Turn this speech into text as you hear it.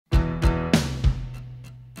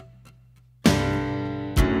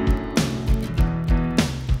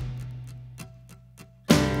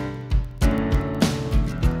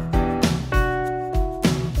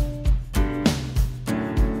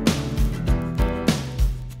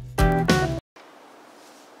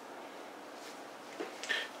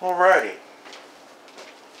Alrighty.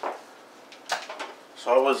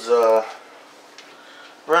 So I was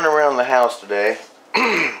running around the house today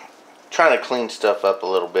trying to clean stuff up a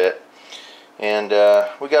little bit, and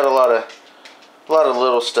we got a lot of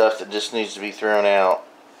little stuff that just needs to be thrown out.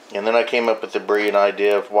 And then I came up with the brilliant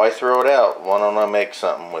idea of, why throw it out? Why don't I make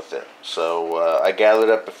something with it? So I gathered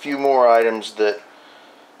up a few more items that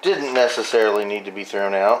didn't necessarily need to be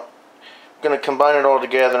thrown out. I'm going to combine it all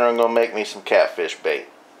together, and I'm going to make me some catfish bait.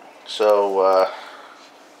 So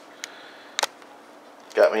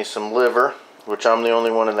got me some liver, which I'm the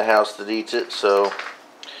only one in the house that eats it, so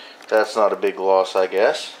that's not a big loss, I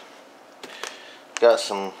guess. Got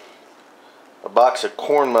a box of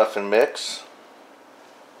corn muffin mix.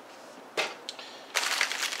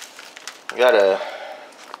 I got a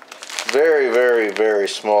very, very, very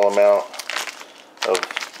small amount of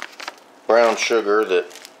brown sugar that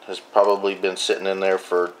has probably been sitting in there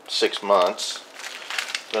for 6 months.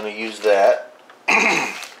 Going to use that.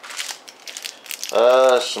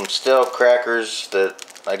 Some stale crackers that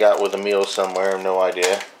I got with a meal somewhere, I have no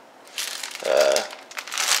idea.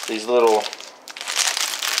 These little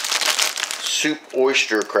soup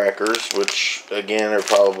oyster crackers, which again are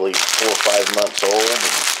probably 4 or 5 months old.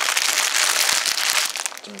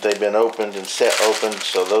 And they've been opened and set open,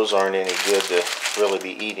 so those aren't any good to really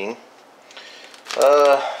be eating.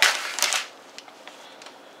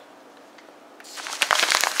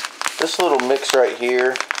 This little mix right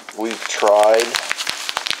here, we've tried.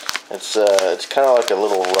 It's kind of like a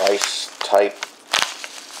little rice type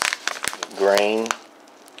grain,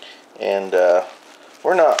 and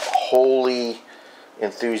we're not wholly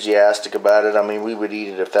enthusiastic about it. I mean, we would eat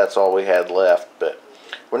it if that's all we had left, but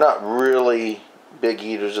we're not really big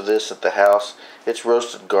eaters of this at the house. It's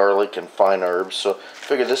roasted garlic and fine herbs, so I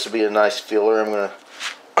figured this would be a nice filler. I'm going to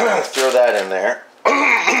throw that in there.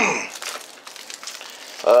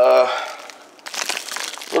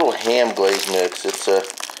 Little ham glaze mix. It's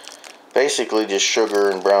basically just sugar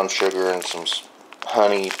and brown sugar and some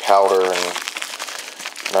honey powder, and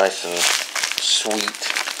nice and sweet.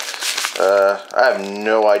 I have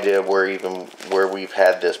no idea where we've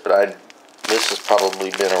had this, but this has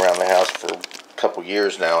probably been around the house for a couple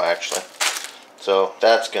years now, actually. So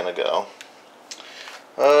that's gonna go.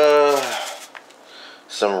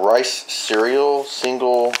 Some rice cereal,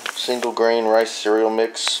 single grain rice cereal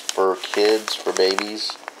mix for kids, for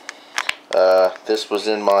babies. This was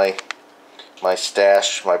in my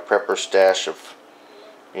stash, my prepper stash of,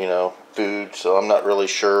 food, so I'm not really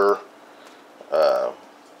sure.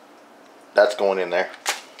 That's going in there.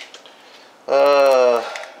 Got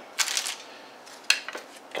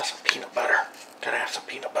some peanut butter. Gotta have some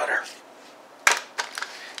peanut butter.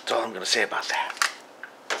 That's all I'm gonna say about that.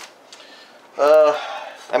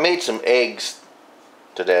 I made some eggs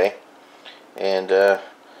today, and there's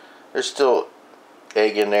still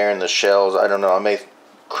egg in there in the shells. I don't know. I may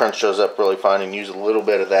crunch those up really fine and use a little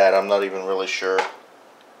bit of that. I'm not even really sure.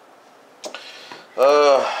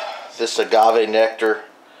 This agave nectar,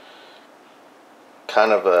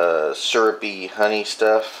 kind of a syrupy honey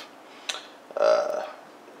stuff.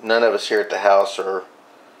 None of us here at the house are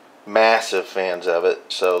massive fans of it,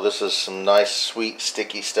 so this is some nice sweet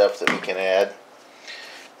sticky stuff that we can add.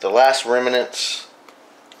 The last remnants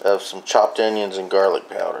of some chopped onions and garlic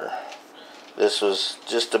powder. This was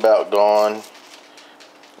just about gone,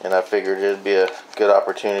 and I figured it'd be a good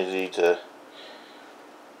opportunity to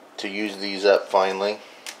use these up finally.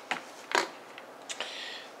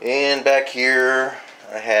 And back here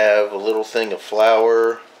I have a little thing of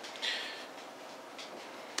flour.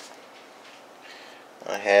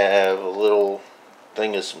 I have a little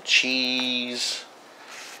thing of some cheese,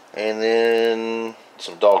 and then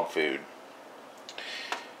some dog food.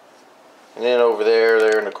 And then over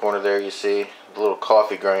there in the corner there, you see the little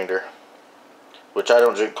coffee grinder, which I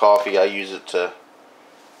don't drink coffee. I use it to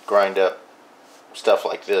grind up stuff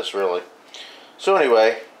like this, really. So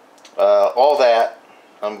anyway, all that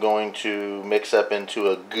I'm going to mix up into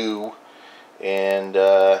a goo, and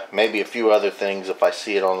maybe a few other things if I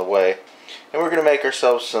see it on the way. And we're going to make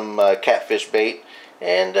ourselves some catfish bait,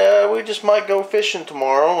 and we just might go fishing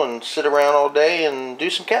tomorrow and sit around all day and do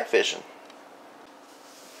some catfishing.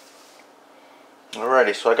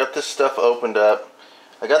 Alrighty, so I got this stuff opened up.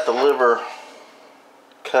 I got the liver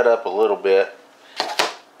cut up a little bit.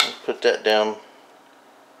 Let's put that down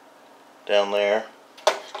there.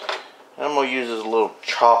 And I'm going to use this little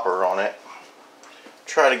chopper on it.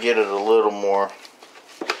 Try to get it a little more.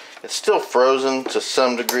 It's still frozen to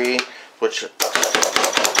some degree, which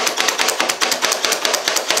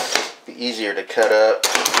be easier to cut up.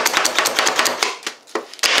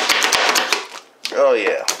 Oh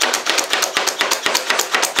yeah.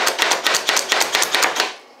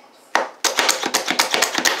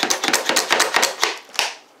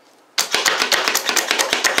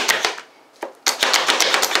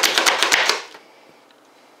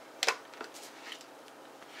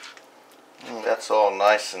 that's all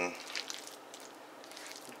nice and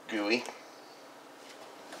gooey.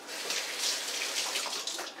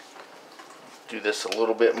 Do this a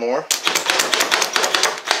little bit more,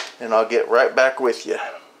 and I'll get right back with you.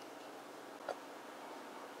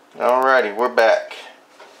 Alrighty, we're back,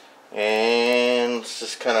 and let's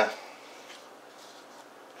just kind of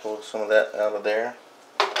pull some of that out of there.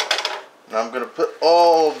 And I'm going to put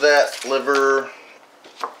all that liver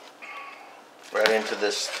right into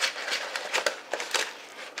this.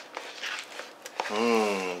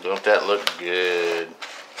 Don't that look good?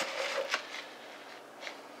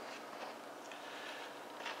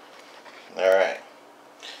 Alright,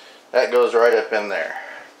 that goes right up in there.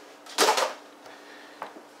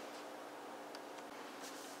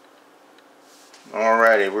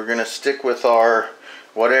 Alrighty, we're going to stick with our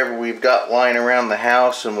whatever we've got lying around the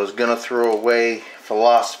house and was going to throw away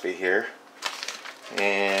philosophy here.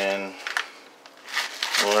 And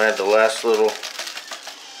we'll add the last little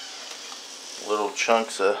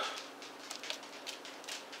chunks of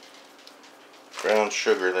brown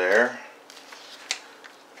sugar there.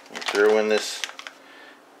 And throw in this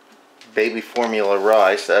baby formula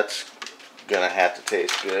rice. That's going to have to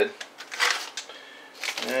taste good.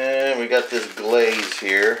 And we got this glaze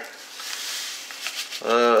here.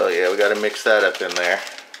 Oh yeah, we got to mix that up in there.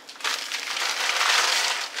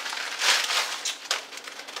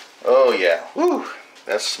 Oh yeah, whew,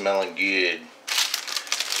 that's smelling good.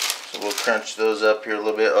 So we'll crunch those up here a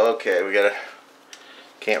little bit. Okay, we gotta,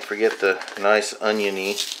 can't forget the nice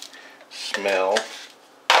oniony smell.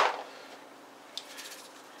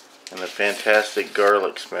 And the fantastic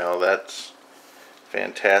garlic smell. That's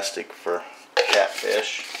fantastic for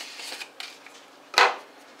catfish.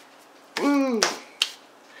 Woo!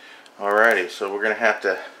 Alrighty, so we're gonna have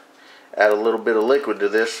to add a little bit of liquid to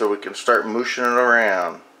this so we can start mooshing it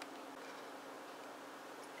around.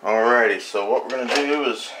 Alrighty, so what we're gonna do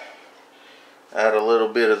is add a little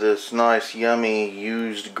bit of this nice yummy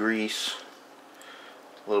used grease.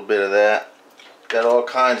 A little bit of that. Got all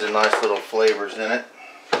kinds of nice little flavors in it.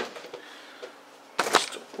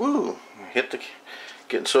 Woo!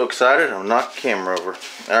 Getting so excited I'll knock the camera over.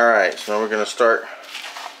 Alright, so we're gonna start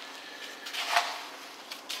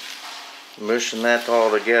mushing that all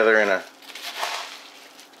together in a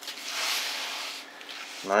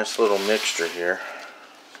nice little mixture here.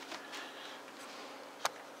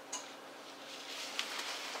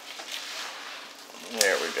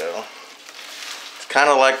 There we go. It's kind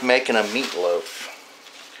of like making a meatloaf.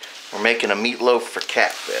 We're making a meatloaf for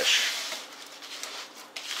catfish.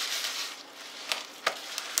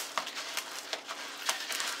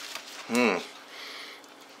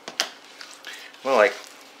 Well, I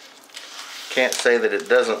can't say that it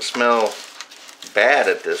doesn't smell bad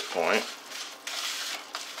at this point.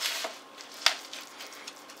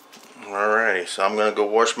 Alrighty, so I'm going to go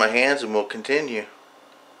wash my hands and we'll continue.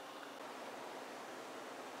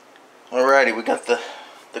 Alrighty, we got the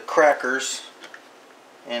crackers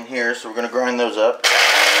in here, so we're going to grind those up.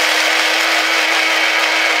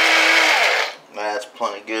 That's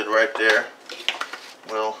plenty good right there.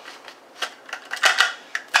 We'll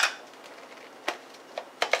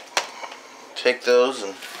take those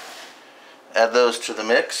and add those to the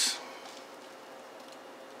mix.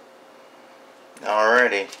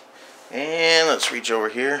 Alrighty, and let's reach over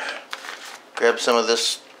here, grab some of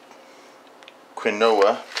this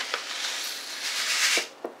quinoa.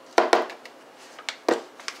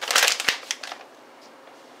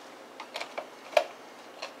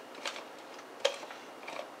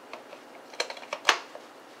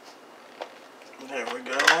 There we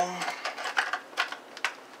go.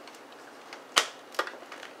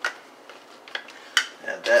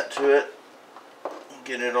 Add that to it.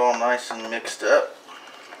 Get it all nice and mixed up.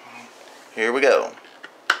 Here we go.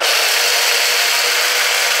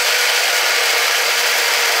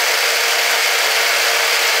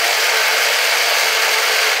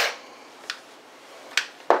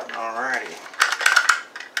 Alrighty.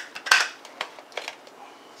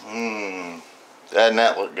 Doesn't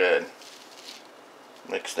that look good?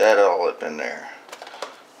 Mix that all up in there.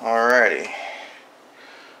 Alrighty.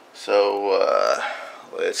 So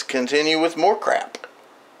let's continue with more crap.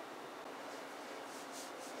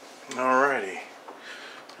 Alrighty.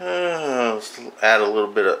 Let's add a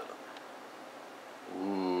little bit of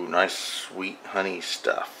nice sweet honey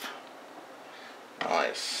stuff.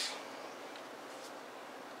 Nice.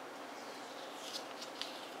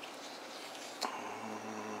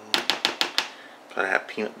 Gotta have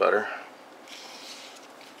peanut butter.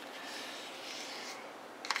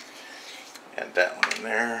 Add that one in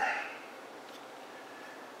there.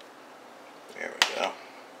 There we go.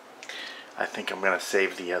 I think I'm going to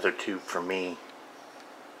save the other two for me.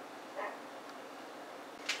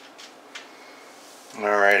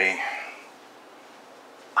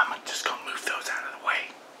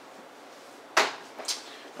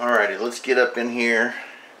 Alrighty, let's get up in here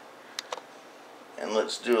and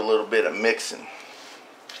let's do a little bit of mixing.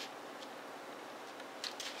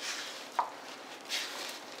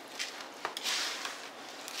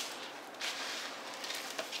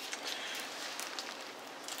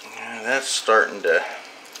 That's starting to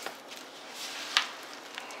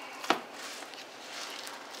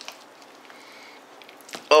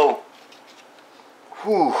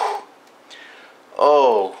whew.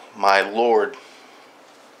 Oh my Lord.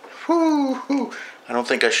 Whew. I don't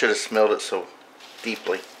think I should have smelled it so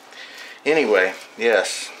deeply. Anyway,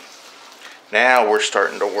 yes. Now we're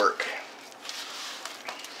starting to work.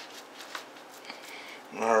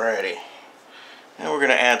 Alrighty. Now we're going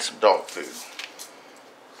to add some dog food.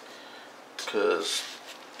 Because,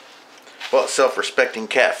 well, self-respecting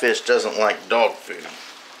catfish doesn't like dog food.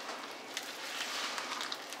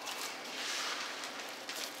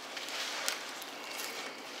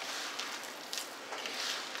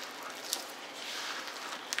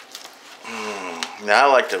 Now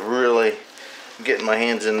I like to really get my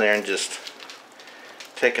hands in there and just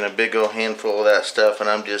taking a big old handful of that stuff, and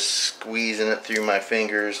I'm just squeezing it through my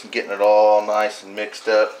fingers and getting it all nice and mixed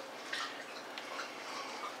up.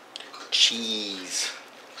 Cheese.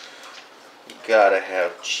 You gotta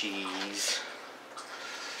have cheese.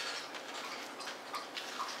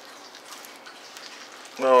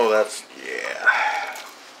 Oh, that's, yeah.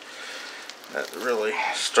 That's really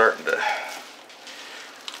starting to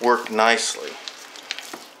work nicely.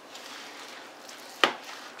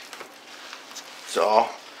 So I'm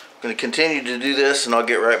going to continue to do this and I'll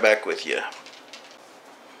get right back with you.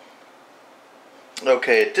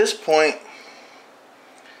 Okay, at this point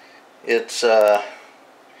it's all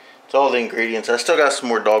the ingredients. I still got some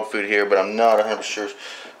more dog food here, but I'm not 100% sure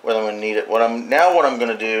whether I'm going to need it. What I'm going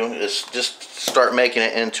to do is just start making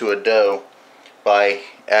it into a dough by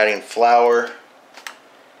adding flour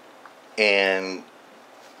and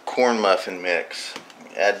corn muffin mix.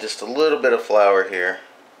 Add just a little bit of flour here.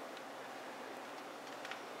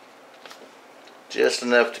 Just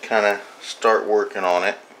enough to kind of start working on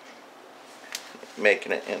it,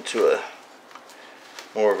 making it into a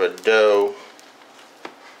more of a dough.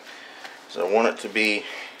 So I want it to be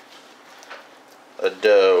a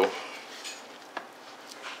dough.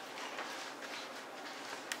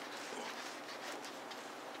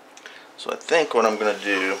 So I think what I'm going to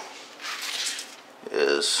do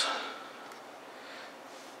is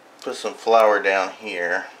put some flour down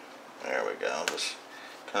here. There we go. Just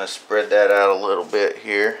kind of spread that out a little bit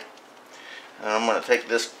here. And I'm going to take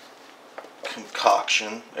this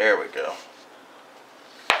concoction. There we go.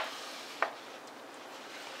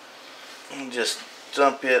 And just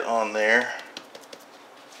dump it on there.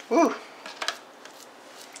 Whew.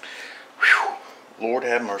 Whew. Lord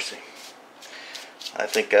have mercy. I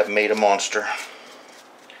think I've made a monster.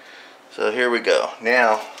 So here we go.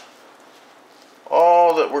 Now,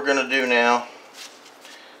 all that we're going to do now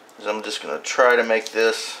is I'm just going to try to make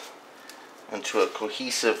this into a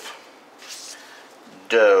cohesive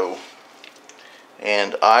dough.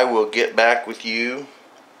 And I will get back with you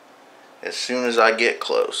as soon as I get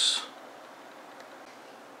close.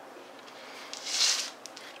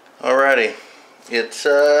 Alrighty, it's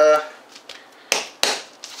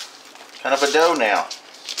kind of a dough now.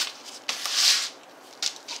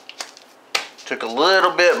 Took a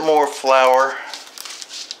little bit more flour.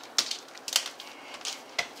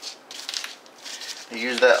 I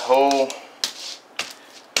use that whole,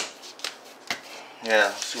 yeah,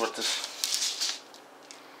 let's see what this,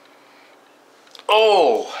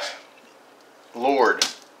 oh, Lord.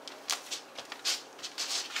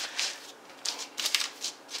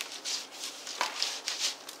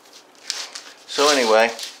 So anyway,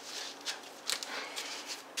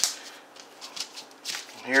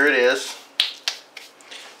 here it is.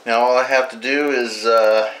 Now all I have to do is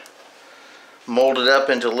mold it up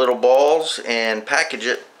into little balls and package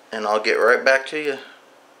it, and I'll get right back to you.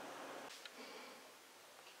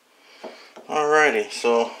 Alrighty,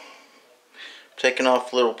 so taking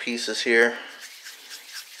off little pieces here,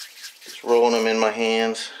 just rolling them in my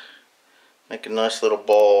hands, making nice little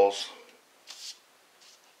balls.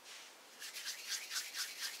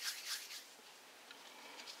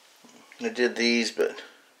 I did these, but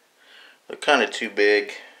they're kind of too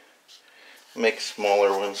big. Make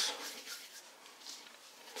smaller ones.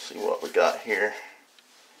 Let's see what we got here.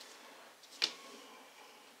 There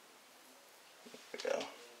we go.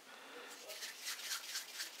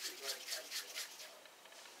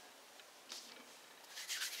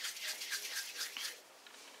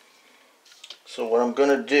 So what I'm going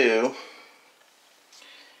to do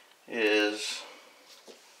is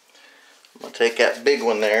I'm going to take that big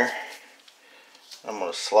one there I'm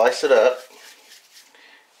going to slice it up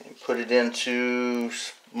and put it into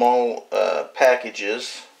small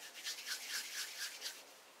packages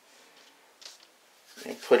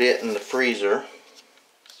and put it in the freezer.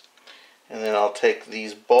 And then I'll take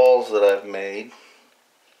these balls that I've made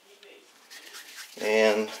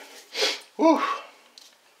and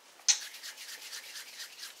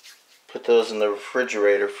put those in the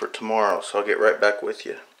refrigerator for tomorrow. So I'll get right back with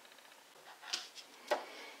you.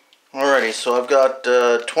 Alrighty, so I've got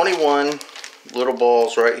 21 little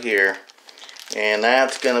balls right here, and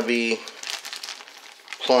that's gonna be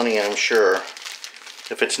plenty, I'm sure.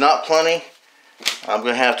 If it's not plenty, I'm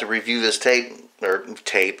gonna have to review this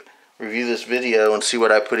review this video and see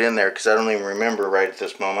what I put in there, because I don't even remember right at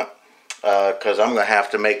this moment. Because I'm gonna have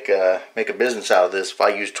to make a business out of this if I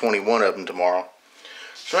use 21 of them tomorrow.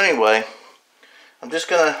 So anyway, I'm just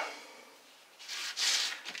gonna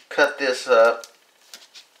cut this up.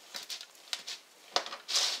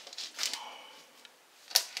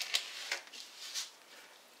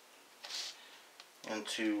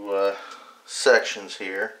 Into sections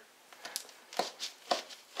here.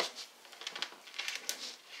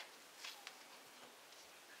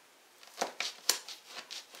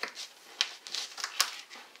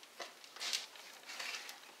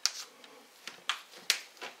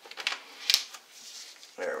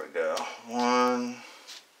 There we go. One.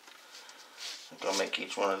 I think I'll make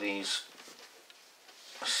each one of these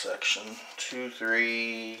a section. 2,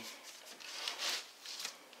 3,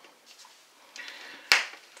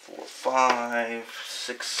 4, 5,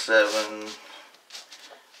 6, 7.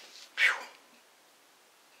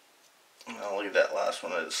 And I'll leave that last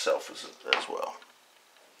one itself as well.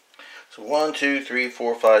 So 1, 2, 3,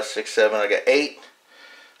 4, 5, 6, 7. I got 8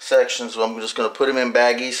 sections. So I'm just going to put them in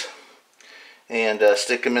baggies and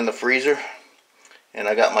stick them in the freezer. And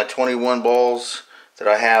I got my 21 balls that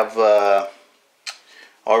I have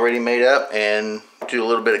already made up, and do a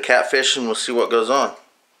little bit of catfish and we'll see what goes on.